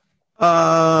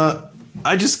Uh,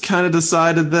 I just kind of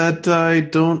decided that I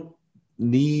don't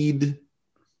need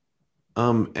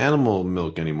animal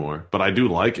milk anymore, but I do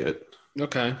like it.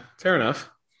 Okay, fair enough.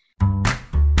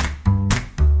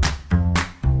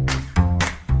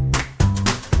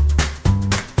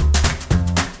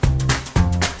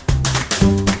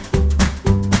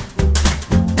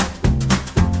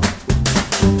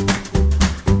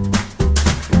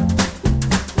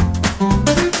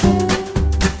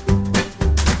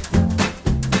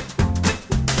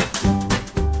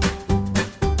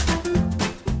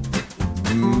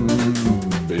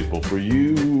 Baseball for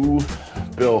you,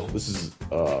 Bill. This is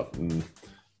not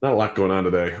a lot going on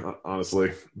today,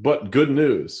 honestly, but good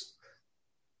news.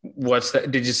 What's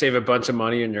that? Did you save a bunch of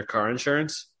money in your car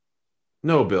insurance?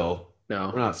 No, Bill, we're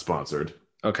No. not sponsored.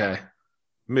 Okay.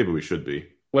 Maybe we should be.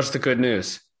 What's the good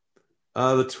news?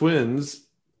 The Twins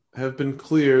have been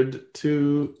cleared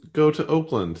to go to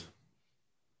Oakland.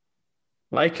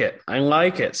 Like it. I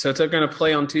like it. So they're going to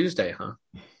play on Tuesday, huh?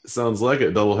 Sounds like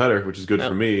it, doubleheader, which is good I,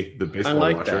 for me, the I baseball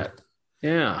like watcher. that.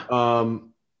 Yeah.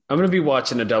 Um, I'm going to be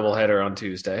watching a doubleheader on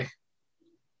Tuesday.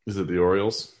 is it the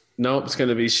Orioles? Nope, it's going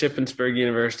to be Shippensburg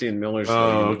University and Millersville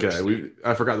Oh, University. okay.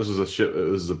 I forgot this was a ship.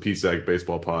 This is a PSAC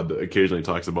baseball pod that occasionally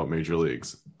talks about major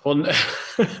leagues. Well,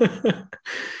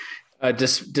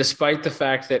 despite the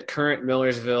fact that current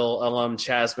Millersville alum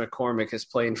Chas McCormick is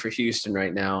playing for Houston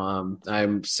right now,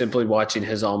 I'm simply watching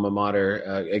his alma mater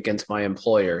against my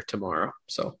employer tomorrow.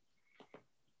 So,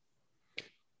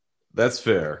 That's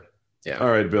fair. yeah. All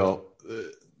right, Bill.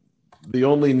 The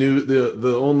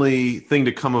only thing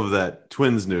to come of that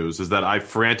Twins news is that I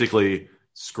frantically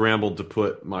scrambled to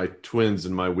put my Twins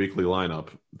in my weekly lineup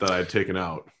that I had taken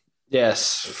out.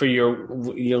 Yes, for your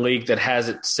league that has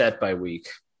it set by week.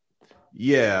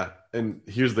 Yeah, and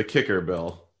here's the kicker,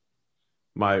 Bill.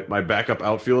 My backup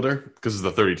outfielder, because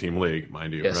it's a 30-team league,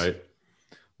 mind you, Yes. right?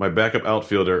 My backup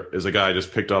outfielder is a guy I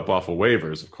just picked up off of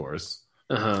waivers, of course,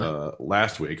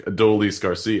 last week, Adolis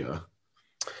Garcia.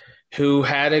 Who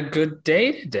had a good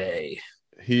day today.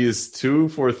 He is 2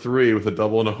 for 3 with a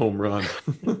double and a home run.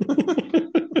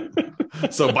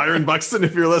 So Byron Buxton,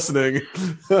 if you're listening,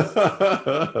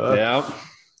 Yeah.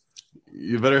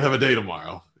 you better have a day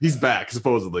tomorrow. He's back,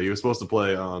 supposedly. He was supposed to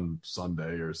play on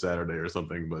Sunday or Saturday or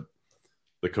something, but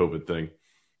the COVID thing.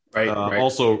 Right. Right.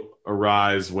 Also,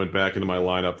 Arise went back into my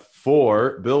lineup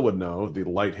for, Bill would know, the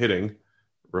light hitting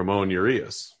Ramon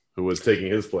Urias, who was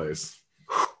taking his place.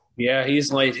 Yeah,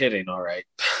 he's late hitting. All right.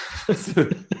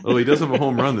 Oh, he does have a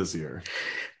home run this year.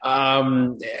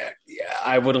 Yeah,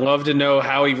 I would love to know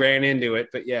how he ran into it,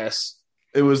 but yes,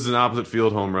 It was an opposite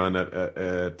field home run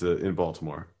in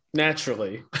Baltimore.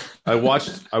 naturally. I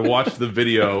watched the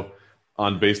video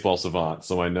on Baseball Savant,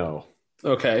 so I know.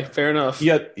 Okay, fair enough. He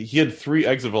had 3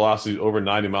 exit velocities over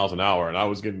 90 miles an hour, and I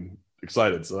was getting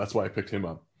excited, so that's why I picked him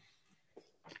up.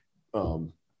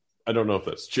 I don't know if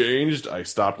that's changed. I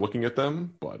stopped looking at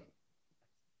them, but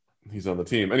he's on the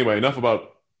team. Anyway, enough about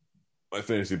my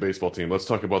fantasy baseball team. Let's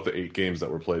talk about the 8 games that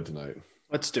were played tonight.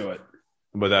 Let's do it.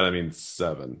 By that I mean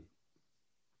 7.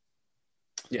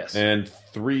 Yes. And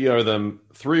 3 are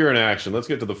in action. Let's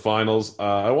get to the finals.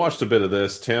 I watched a bit of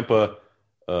this. Tampa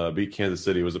beat Kansas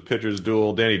City. It was a pitcher's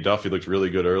duel. Danny Duffy looked really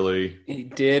good early. He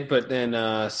did, but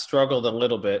then struggled a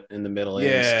little bit in the middle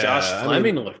innings. Yeah, Josh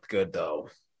Fleming looked good, though.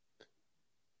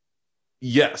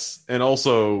 Yes, and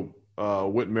also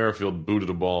Whit Merrifield booted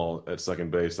a ball at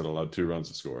second base that allowed 2 runs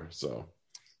to score. So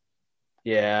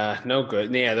Yeah, no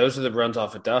good. Yeah, those are the runs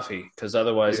off of Duffy, because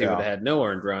otherwise he would have had no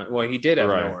earned run. Well, he did have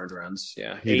no earned runs.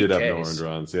 Yeah, he did have 8 no Ks. earned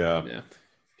runs. Yeah. Yeah.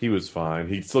 He was fine.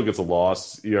 He still gets a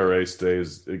loss. ERA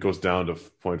stays. It goes down to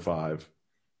 0.5,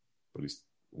 but he's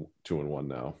 2-1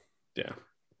 now. Yeah.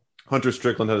 Hunter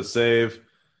Strickland had a save.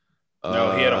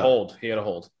 No, he had a hold. He had a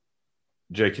hold.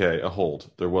 JK, a hold.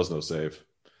 There was no save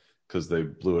because they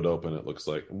blew it open. It looks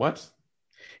like what?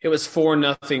 It was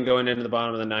 4-0 going into the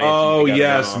bottom of the ninth. Oh They got a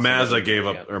yes, run off of Mazza it. gave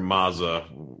up Yeah. or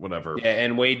Mazza, whatever. Yeah,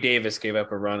 and Wade Davis gave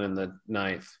up a run in the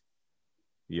ninth.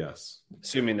 Yes,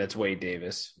 Assuming that's Wade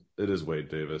Davis. it is Wade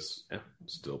Davis. Yeah.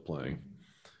 Still playing.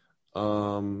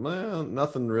 Well,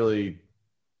 nothing really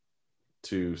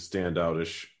too stand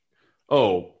outish.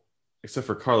 Oh, except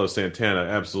for Carlos Santana,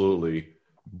 absolutely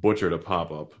butchered a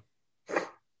pop up.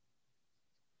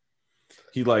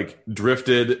 He like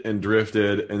drifted, and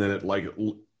then it like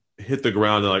hit the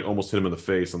ground and like almost hit him in the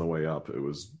face on the way up. It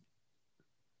was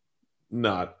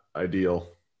not ideal.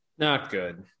 Not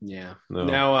good. Yeah. No.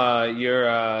 Now, your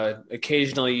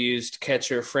occasionally used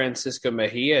catcher Francisco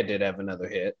Mejia did have another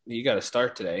hit. You got to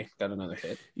start today. Got another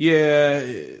hit. Yeah,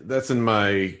 that's in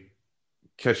my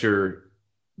catcher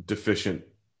deficient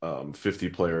 50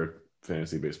 player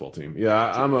fantasy baseball team. Yeah,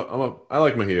 I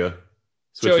like Mejia.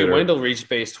 Switch Joey hitter. Wendell reached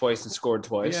base twice and scored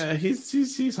twice. Yeah,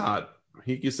 he's hot.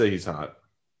 You say he's hot.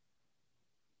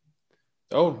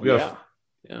 Oh, yeah.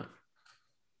 Yeah.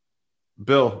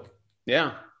 Bill.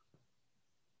 Yeah.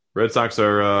 Red Sox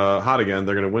are hot again.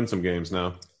 They're going to win some games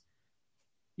now.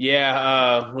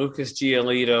 Yeah, Lucas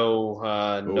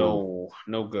Giolito,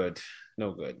 no good.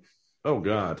 No good. Oh,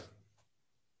 God.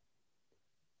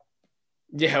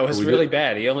 Yeah, it was really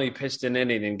bad. He only pitched an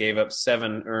inning and gave up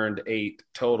 7 earned, 8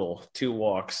 total, 2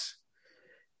 walks.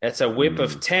 That's a whip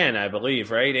of 10, I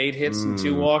believe, right? 8 hits and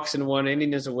 2 walks in 1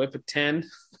 inning is a whip of 10.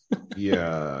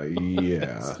 Yeah.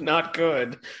 It's not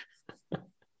good.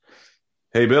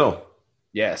 Hey, Bill.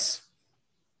 Yes.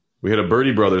 We had a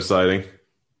Birdie Brothers sighting.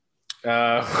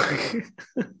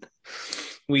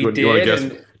 We did. Do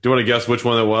you want to guess which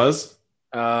one it was?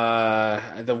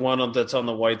 The one that's on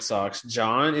the White Sox.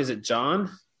 John? Is it John?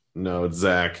 No, it's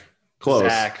Zach. Close.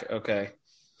 Zach, okay.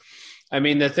 I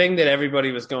mean, the thing that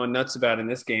everybody was going nuts about in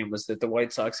this game was that the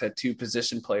White Sox had 2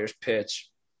 position players pitch.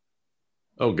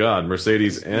 Oh, God.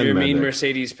 Mercedes and Mendick.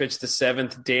 Mercedes pitched the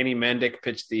 7th. Danny Mendick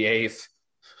pitched the 8th.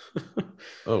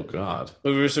 Oh, God.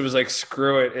 Lurusa was like,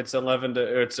 screw it. It's 11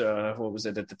 to, it's, what was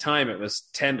it? At the time, it was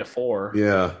 10-4.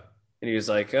 Yeah. And he was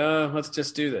like, let's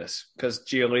just do this. Because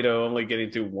Giolito only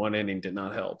getting through 1 inning did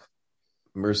not help.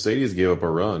 Mercedes gave up a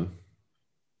run.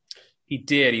 He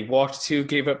did. He walked 2,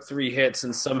 gave up 3 hits,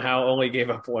 and somehow only gave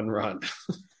up 1 run.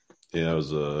 Yeah, it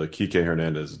was a Kike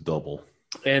Hernandez double.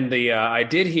 And I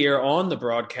did hear on the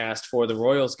broadcast for the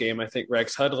Royals game, I think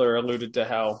Rex Hudler alluded to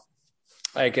how,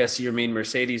 I guess you mean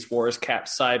Mercedes wore his cap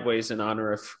sideways in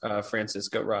honor of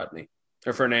Francisco Rodney,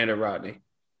 or Fernando Rodney.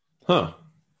 Huh.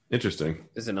 Interesting.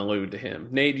 Doesn't allude to him.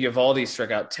 Nate Eovaldi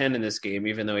struck out 10 in this game,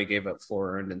 even though he gave up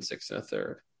 4 earned and 6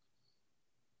 1/3.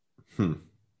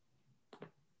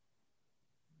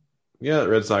 Yeah,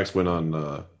 Red Sox went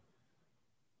on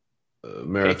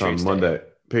Marathon Monday.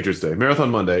 Patriots Day. Marathon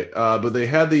Monday. But they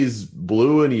had these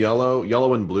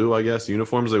yellow and blue, I guess,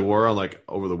 uniforms they wore on like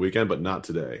over the weekend, but not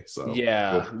today. So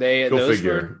yeah,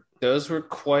 those were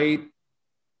quite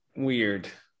weird.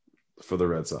 For the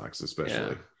Red Sox,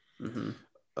 especially. Yeah. Mm-hmm.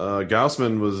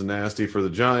 Gaussman was nasty for the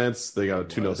Giants. They got a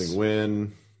 2-0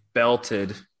 win.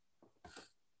 Belted.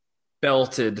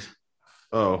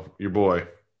 Oh, your boy.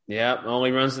 Yep,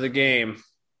 only runs of the game.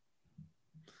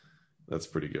 That's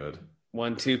pretty good.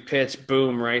 1-2 pitch,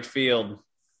 boom, right field.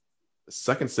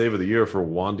 Second save of the year for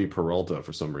Wandy Peralta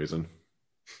for some reason.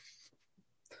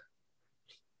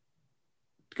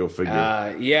 Go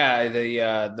figure. Yeah,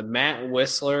 the Matt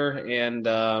Whistler and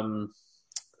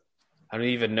I don't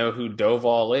even know who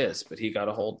Doval is, but he got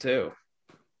a hold too.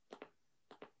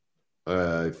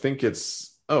 I think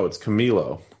it's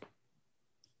Camilo.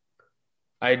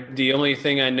 The only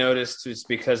thing I noticed was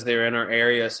because they're in our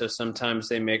area, so sometimes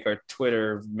they make our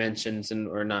Twitter mentions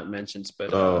or not mentions,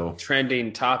 but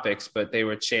trending topics. But they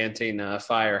were chanting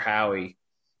 "Fire Howie"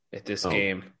 at this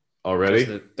game already.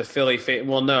 The Philly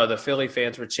the Philly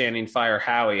fans were chanting "Fire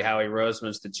Howie." Howie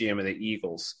Roseman's the GM of the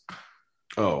Eagles.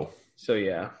 Oh, so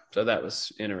yeah, so that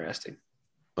was interesting.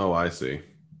 Oh, I see.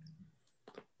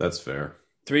 That's fair.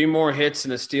 3 more hits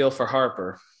and a steal for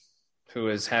Harper, who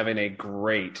is having a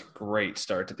great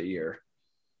start to the year.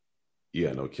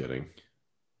 Yeah, no kidding.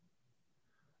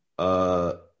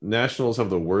 Nationals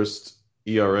have the worst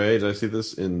ERA. Did I see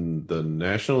this in the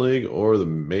National League or the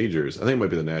majors? I think it might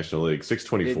be the National League.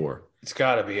 6.24. It's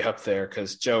got to be up there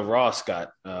because Joe Ross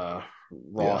got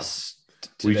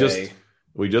today.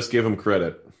 We just gave him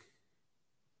credit.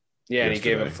 Yeah, and he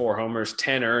gave up 4 homers,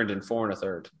 10 earned, and 4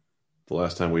 1/3. The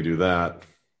last time we do that.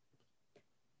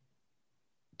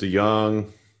 DeYoung,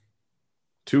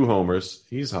 2 homers.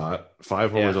 He's hot.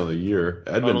 5 homers on the year.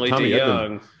 Edmund hit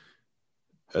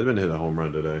a home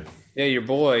run today. Yeah, your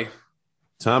boy.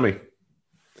 Tommy.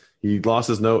 He lost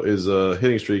his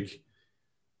hitting streak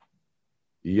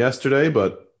yesterday,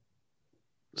 but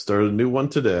started a new one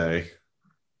today.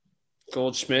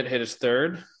 Goldschmidt hit his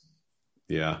 3rd.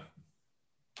 Yeah.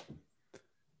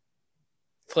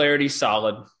 Flaherty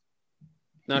solid.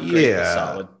 Not great, but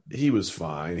solid. He was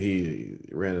fine. He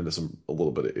ran into a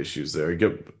little bit of issues there. He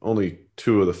gave only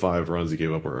 2 of the 5 runs he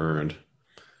gave up were earned.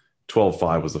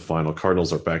 12-5 was the final.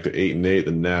 Cardinals are back to 8-8.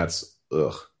 The Nats,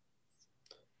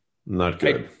 not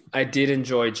good. I did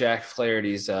enjoy Jack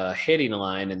Flaherty's hitting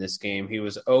line in this game. He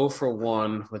was 0 for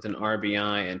 1 with an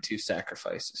RBI and 2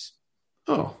 sacrifices.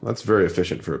 Oh, that's very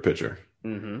efficient for a pitcher.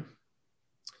 Mm-hmm.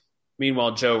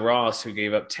 Meanwhile, Joe Ross, who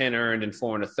gave up 10 earned and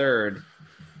 4 1/3,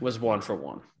 was 1 for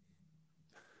 1.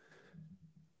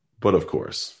 But of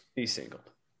course, he singled.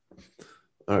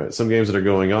 All right, some games that are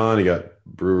going on. You got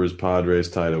Brewers Padres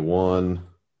tied at 1.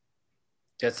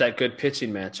 That's that good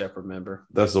pitching matchup, remember?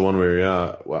 That's the one where,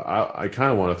 yeah, well, I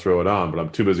kind of want to throw it on, but I'm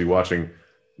too busy watching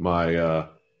my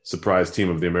surprise team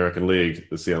of the American League,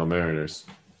 the Seattle Mariners.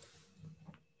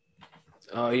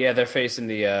 Oh yeah, they're facing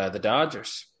the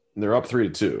Dodgers. And they're up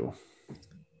 3-2.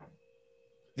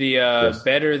 The Yes.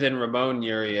 better than Ramon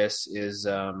Urias is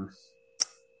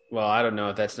well, I don't know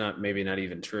if that's maybe not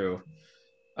even true.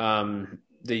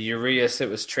 The Urias that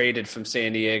was traded from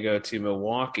San Diego to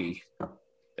Milwaukee,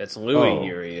 that's Louis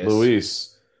Urias.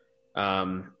 Luis.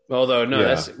 Although no,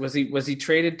 Yeah. was he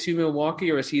traded to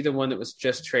Milwaukee, or was he the one that was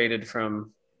just traded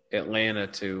from Atlanta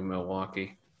to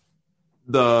Milwaukee?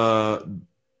 The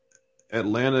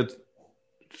Atlanta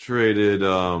traded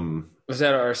Was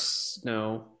that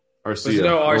no? Arcia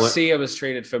Arcia was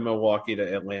traded from Milwaukee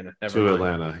to Atlanta. Never to mind.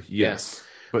 Atlanta. Yes.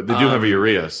 But they do have a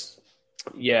Urias.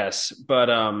 Yes, but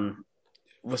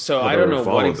so I Although don't know we what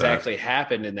followed exactly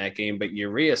happened in that game, but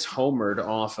Urias homered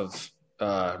off of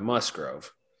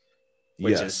Musgrove,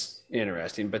 which Yes. is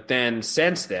interesting. But then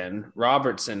since then,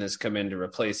 Robertson has come in to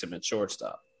replace him at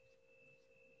shortstop.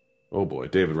 Oh boy,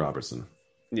 David Robertson.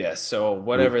 Yes, so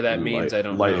whatever that means, I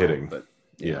don't know. Light hitting. But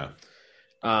Yeah.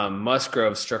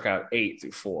 Musgrove struck out 8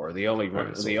 through 4. The only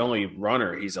Right, so- the only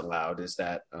runner he's allowed is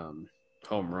that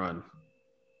home run.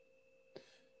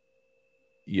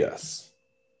 Yes.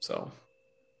 So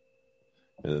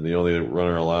And then the only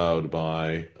runner allowed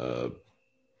by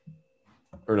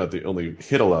or not the only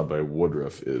hit allowed by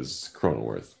Woodruff is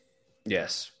Cronenworth.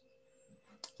 yes,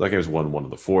 That game's 1-1 in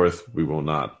the fourth. We will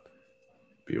not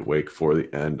be awake for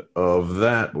the end of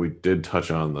that. We did touch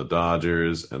on the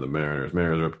Dodgers and the Mariners.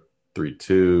 Mariners are up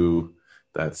 3-2.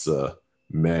 That's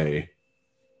May,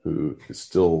 who is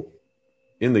still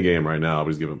in the game right now, but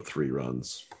he's given up 3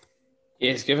 runs.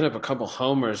 yeah, he's given up a couple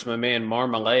homers. My man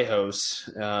Marmolejos.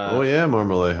 Oh yeah,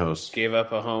 Marmolejos. Gave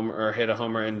up a home or hit a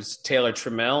homer, and Taylor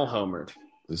Trammell homered.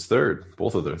 His third.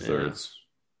 Both of their thirds.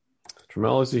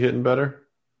 Trammell, is he hitting better?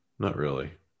 Not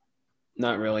really.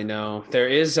 Not really, no. There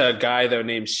is a guy, though,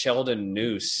 named Sheldon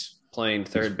Noose playing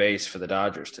third base for the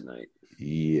Dodgers tonight.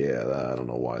 Yeah, I don't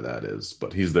know why that is,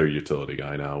 but he's their utility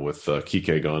guy now with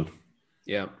Kike gone.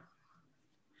 Yeah.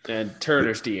 And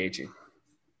Turner's DHing.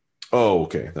 Oh,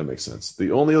 okay. That makes sense.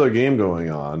 The only other game going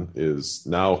on is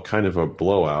now kind of a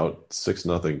blowout,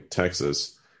 6-0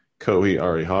 Texas. Kohei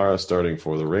Arihara starting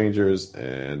for the Rangers,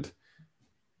 and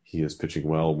he is pitching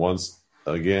well once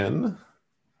again.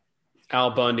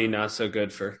 Al Bundy, not so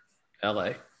good for LA.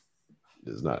 It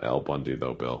is not Al Bundy,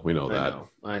 though, Bill. We know that.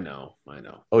 I know.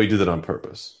 Oh, he did that on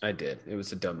purpose. I did. It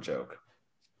was a dumb joke.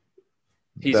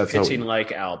 He's That's how pitching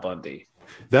like Al Bundy.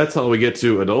 That's how we get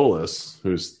to Adolis,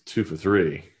 who's 2 for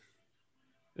 3.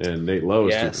 And Nate Lowe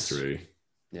is Yes. 2 for 3.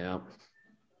 Yeah.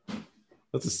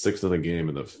 That's a 6-0 game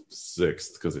in the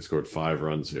 6th because they scored 5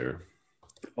 runs here.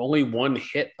 Only one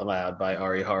hit allowed by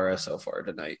Arihara so far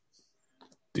tonight.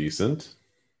 Decent.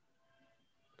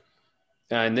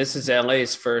 And this is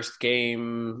LA's first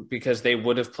game because they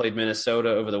would have played Minnesota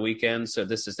over the weekend. So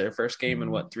this is their first game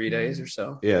in 3 days or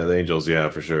so? Yeah, the Angels, yeah,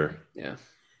 for sure. Yeah.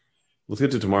 Let's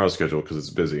get to tomorrow's schedule because it's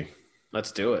busy.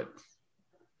 Let's do it.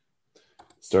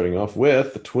 Starting off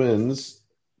with the Twins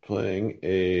playing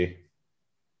a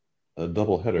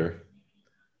doubleheader.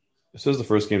 It says the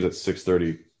first game's at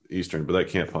 6:30 Eastern, but that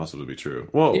can't possibly be true.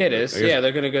 Well, Yeah, it is. Yeah,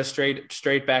 they're going to go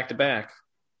straight back to back.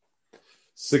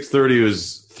 6:30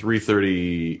 is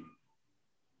 3:30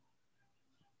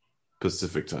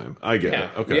 Pacific time. I get it.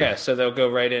 Okay. Yeah, so they'll go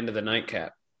right into the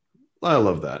nightcap. I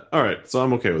love that. All right, so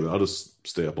I'm okay with it. I'll just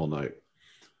stay up all night.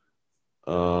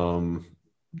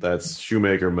 That's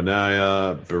Shoemaker,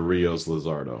 Manaya, Barrios,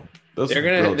 Luzardo.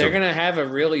 They're gonna have a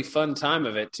really fun time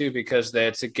of it too because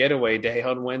it's a getaway day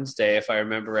on Wednesday, if I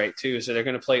remember right too. So they're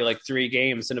gonna play like 3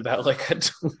 games in about like a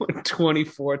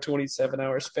 24, 27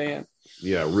 hour span.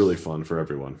 Yeah, really fun for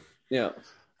everyone. Yeah.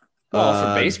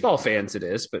 Well, for baseball fans it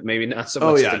is, but maybe not so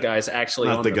much the guys actually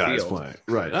not on the the guys field. playing.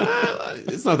 Right.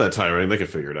 It's not that tiring. They can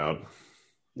figure it out.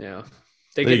 Yeah.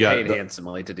 They Then you get got paid the-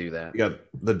 handsomely to do that. You got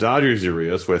the Dodgers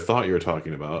Urias, who I thought you were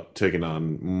talking about, taking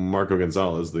on Marco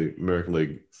Gonzalez, the American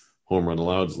League home run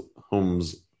allowed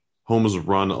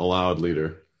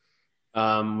leader.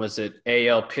 Was it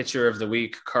AL Pitcher of the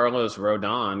Week Carlos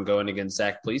Rodon going against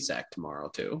Zach Plesac tomorrow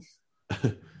too?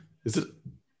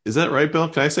 Is that right, Bill?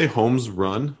 Can I say Holmes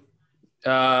run?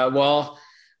 Well,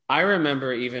 I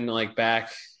remember even like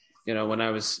back, when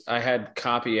I had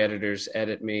copy editors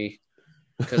edit me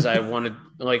because I wanted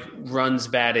like runs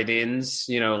batted ins,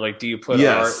 like do you put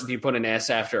Yes. do you put an S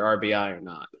after RBI or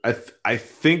not? I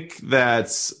think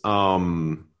that's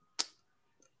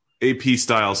AP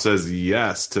style says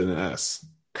yes to an S.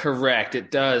 Correct,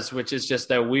 it does, which is just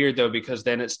that weird though, because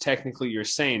then it's technically you're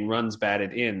saying runs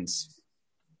batted ins.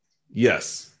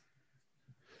 Yes.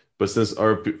 But since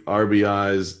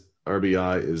RBI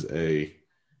is a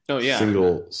Oh yeah,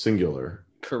 singular,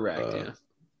 correct. Yeah.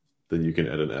 then you can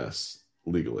add an S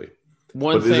legally.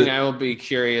 One But is thing it? I will be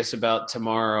curious about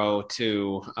tomorrow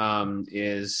too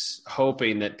is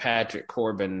hoping that Patrick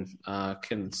Corbin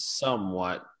can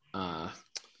somewhat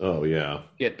Oh yeah.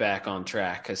 get back on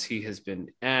track because he has been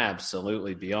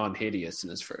absolutely beyond hideous in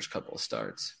his first couple of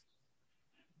starts.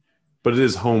 But it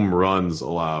is home runs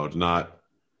allowed, not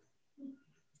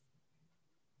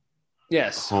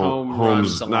Yes, home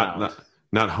runs homes, allowed.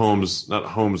 not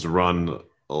homes run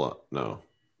a lot. No,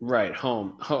 Right,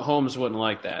 Holmes wouldn't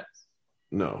like that.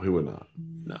 no, he would not.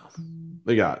 No.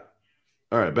 We got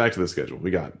all right. Back to the schedule.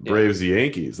 We got Yeah. Braves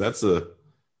Yankees. That's a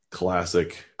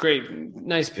classic Great,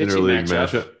 nice pitching interleague matchup.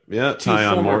 matchup. Yeah,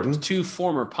 Tyon Morton. Two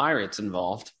former Pirates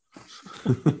involved.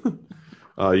 You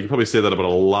can probably say that about a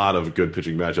lot of good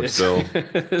pitching matchups,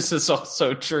 Bill. This is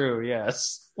also true.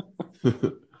 Yes.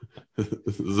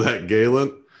 Zach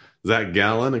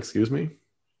Gallen, excuse me,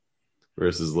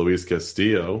 versus Luis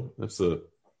Castillo. That's a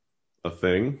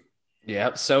thing.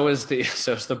 Yep. So is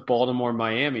the Baltimore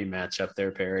Miami matchup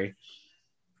there, Perry.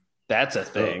 That's a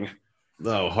thing.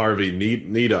 Oh, Harvey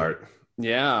Neidart.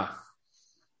 Yeah.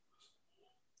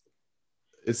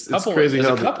 It's crazy.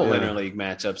 There's a couple interleague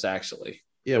matchups actually.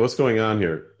 Yeah, what's going on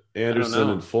here? Anderson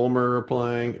know. and Fulmer are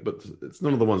playing, but it's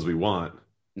none of the ones we want.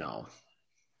 No.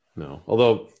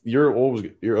 Although you're always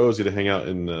going to hang out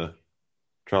in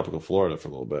tropical Florida for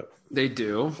a little bit. They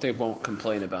do. They won't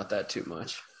complain about that too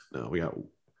much. No, we got a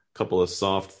couple of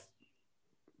soft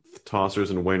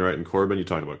tossers in Wainwright and Corbin. You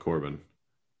talked about Corbin.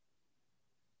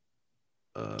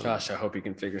 Gosh, I hope you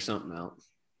can figure something out.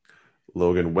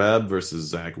 Logan Webb versus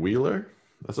Zach Wheeler.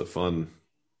 That's a fun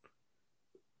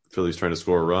Phillies trying to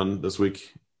score a run this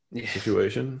week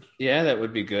situation. Yeah, that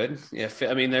would be good. Yeah,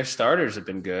 I mean, their starters have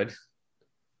been good.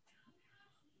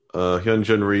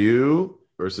 Hyunjin Ryu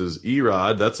versus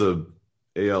Erod. That's a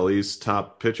AL East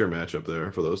top pitcher matchup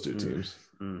there for those two teams.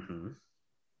 Mm-hmm.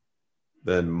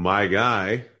 Then my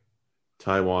guy,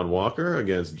 Taijuan Walker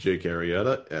against Jake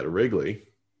Arrieta at Wrigley.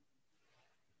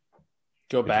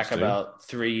 Go back about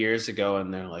 3 years ago,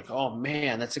 and they're like, "Oh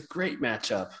man, that's a great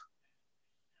matchup."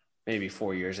 Maybe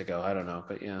 4 years ago, I don't know,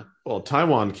 but yeah. Well,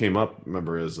 Taijuan came up,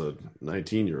 remember, as a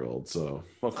 19-year-old, so.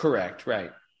 Well, correct,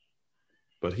 right.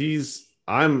 But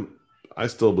I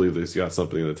still believe he's got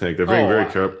something in the tank. They're being very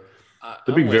careful.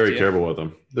 They're being very careful with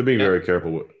him. They're being very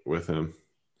careful with him.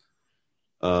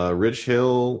 Rich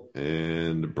Hill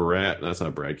and Brad. That's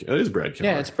not Brad. It is Brad Keller.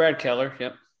 Yeah, it's Brad Keller.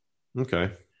 Yep.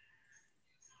 Okay.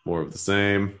 More of the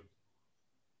same.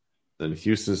 Then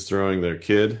Houston's throwing their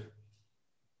kid,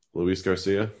 Luis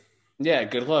Garcia. Yeah,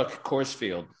 good luck. Coors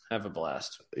Field. Have a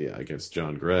blast. Yeah, against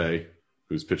John Gray,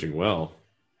 who's pitching well.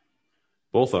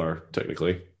 Both are,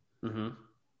 technically.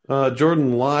 Mm-hmm.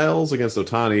 Jordan Lyles against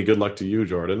Ohtani. Good luck to you,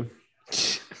 Jordan.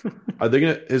 Are they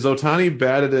gonna? Is Ohtani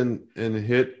batted and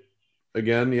hit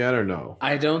again yet or no?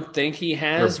 I don't think he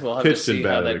has. We'll have to see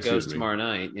how that goes tomorrow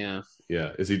night. Yeah.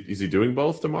 Yeah. Is he doing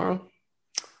both tomorrow?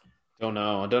 Don't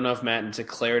know. I don't know if Matt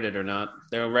declared it or not.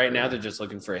 Right now they're just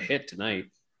looking for a hit tonight.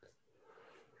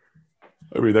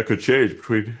 I mean, that could change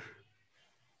between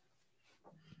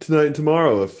tonight and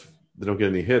tomorrow. If they don't get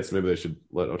any hits, maybe they should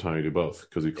let Ohtani do both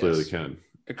because he clearly can.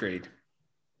 Agreed.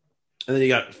 And then you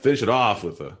got to finish it off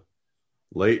with a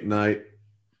late night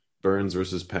Burns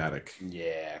versus Paddock.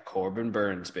 Yeah, Corbin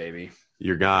Burns, baby.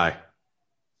 Your guy.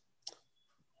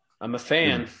 I'm a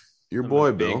fan. Your boy,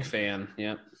 I'm a Bill. Big fan.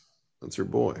 Yep. That's your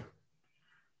boy.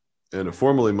 And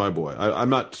formerly my boy. I'm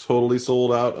not totally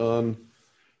sold out on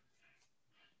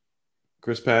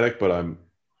Chris Paddock, but I'm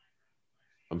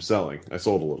selling. I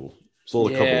sold a little.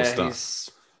 Sold a couple of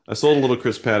stocks. I sold a little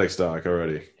Chris Paddock stock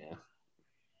already. Yeah.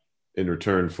 In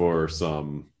return for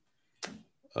some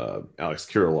Alex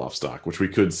Kirilloff stock, which we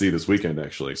could see this weekend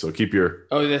actually. So keep your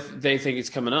they think it's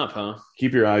coming up, huh?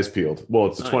 Keep your eyes peeled. Well,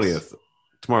 it's the 20th.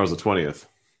 Tomorrow's the 20th.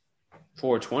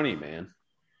 420, man.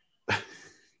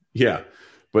 Yeah.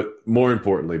 But more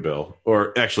importantly, Bill,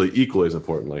 or actually equally as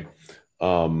importantly,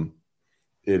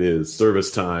 it is service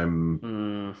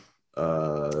time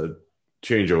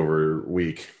changeover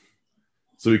week.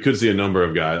 So we could see a number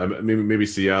of guys. Maybe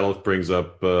Seattle brings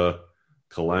up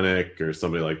Kalenic or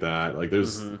somebody like that. Like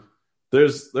there's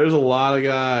a lot of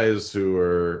guys who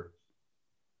are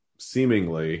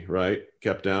seemingly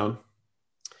kept down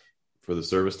for the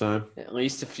service time. At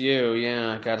least a few,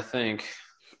 yeah. I got to think.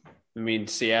 I mean,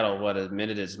 Seattle would have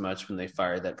admitted as much when they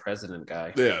fired that president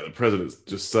guy. Yeah, the president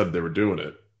just said they were doing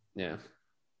it. Yeah.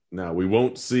 Now, we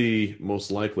won't see,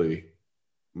 most likely,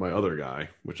 my other guy,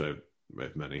 which I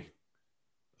have many,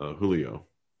 Julio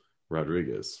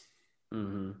Rodriguez.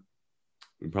 Mm-hmm.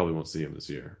 We probably won't see him this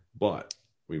year, but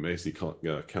we may see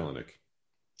Kelenic.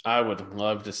 I would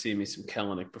love to see me some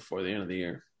Kelenic before the end of the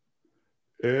year.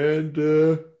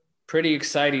 And pretty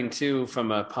exciting, too,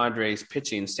 from a Padres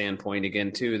pitching standpoint,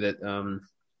 again, too, that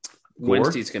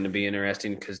Wednesday's going to be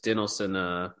interesting because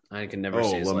Dinelson, I can never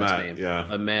say his last name. Yeah.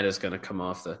 Lamet is going to come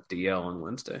off the DL on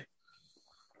Wednesday.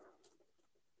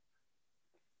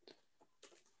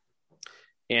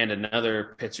 And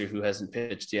another pitcher who hasn't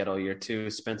pitched yet all year, too,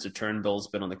 Spencer Turnbull's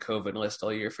been on the COVID list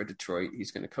all year for Detroit.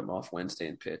 He's going to come off Wednesday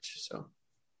and pitch. So,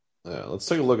 let's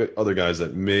take a look at other guys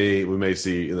that we may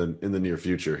see in the near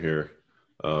future here.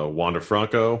 Wander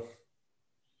Franco.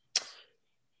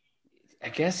 I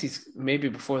guess he's maybe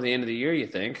before the end of the year, you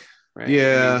think, right?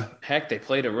 Yeah. I mean, heck, they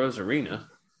played at Rosarina.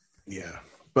 Yeah,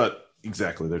 but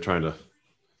exactly. They're trying to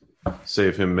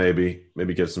save him, maybe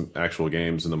get some actual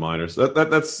games in the minors.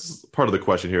 That's part of the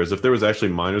question here is if there was actually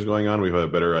minors going on, we'd have a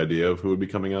better idea of who would be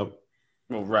coming up.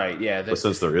 Well, right, yeah. But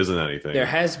since there isn't anything. There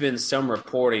has been some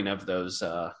reporting of those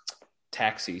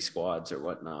taxi squads or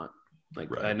whatnot. Like,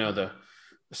 right. I know I've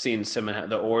seen some of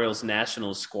the Orioles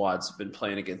Nationals squads have been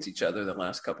playing against each other the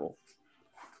last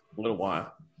little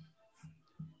while,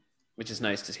 which is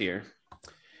nice to hear.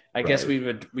 I guess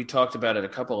we talked about it a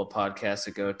couple of podcasts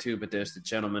ago too, but there's the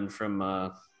gentleman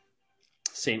from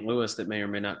St. Louis that may or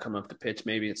may not come up to pitch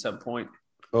maybe at some point.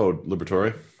 Oh,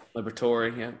 Liberatore,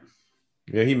 yeah.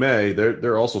 Yeah, he may.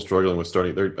 They're also struggling with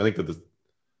starting. I think that the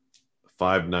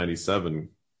 5.97.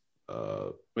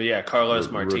 Well, yeah, Carlos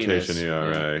Martinez. Rotation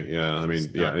ERA. Yeah, I mean,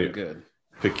 good.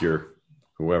 Pick your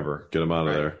whoever, get him out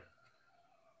of there.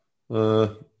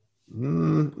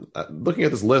 Looking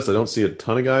at this list, I don't see a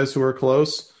ton of guys who are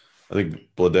close. I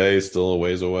think Blade is still a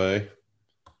ways away.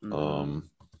 Mm-hmm.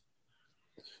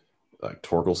 Like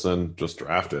Torkelson just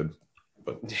drafted,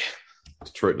 but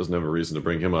Detroit doesn't have a reason to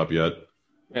bring him up yet.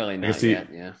 Really not yet,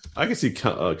 yeah. I can see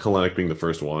Kelenic being the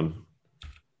first one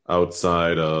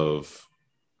outside of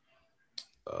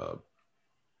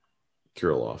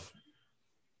Kirilloff.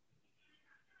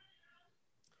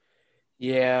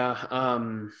 Yeah,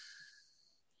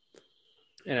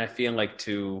 and I feel like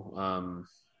too,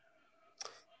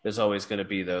 there's always going to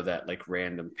be though that like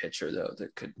random pitcher though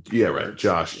that could. Yeah, right.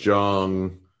 Josh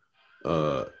Jung,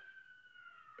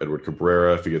 Edward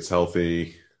Cabrera if he gets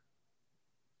healthy.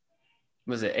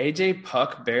 Was it AJ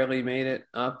Puck barely made it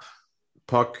up?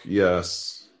 Puck,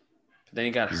 yes. But then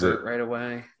he got hurt right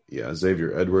away. Yeah,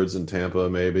 Xavier Edwards in Tampa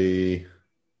maybe.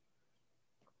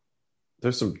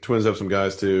 There's some Twins have some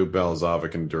guys too,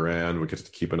 Balazovic and Duran. We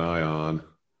could keep an eye on.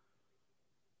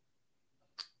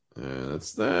 And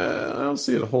that's that. I don't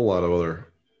see a whole lot of other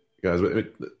guys.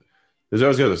 But there's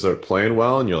always guys that start playing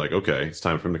well, and you're like, okay, it's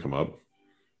time for him to come up.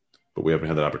 But we haven't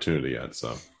had that opportunity yet.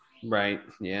 So, right,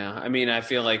 yeah. I mean, I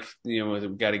feel like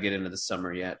we've got to get into the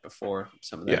summer yet before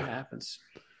some of that happens.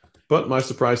 But my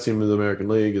surprise team in the American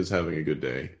League is having a good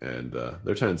day, and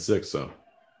they're 10-6. So,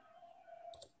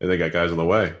 and they got guys on the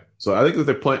way. So I think that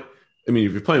they're playing. I mean,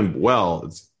 if you're playing well,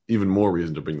 it's even more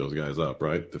reason to bring those guys up,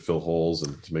 right? To fill holes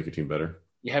and to make your team better.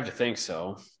 You have to think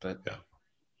so, but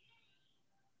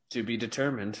to be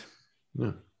determined.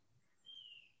 Yeah.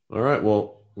 All right.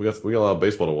 Well, we got a lot of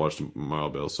baseball to watch tomorrow,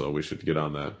 Bill. So we should get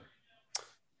on that.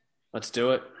 Let's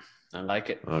do it. I like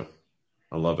it. I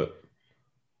love it.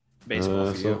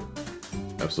 Baseball for you.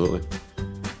 Absolutely.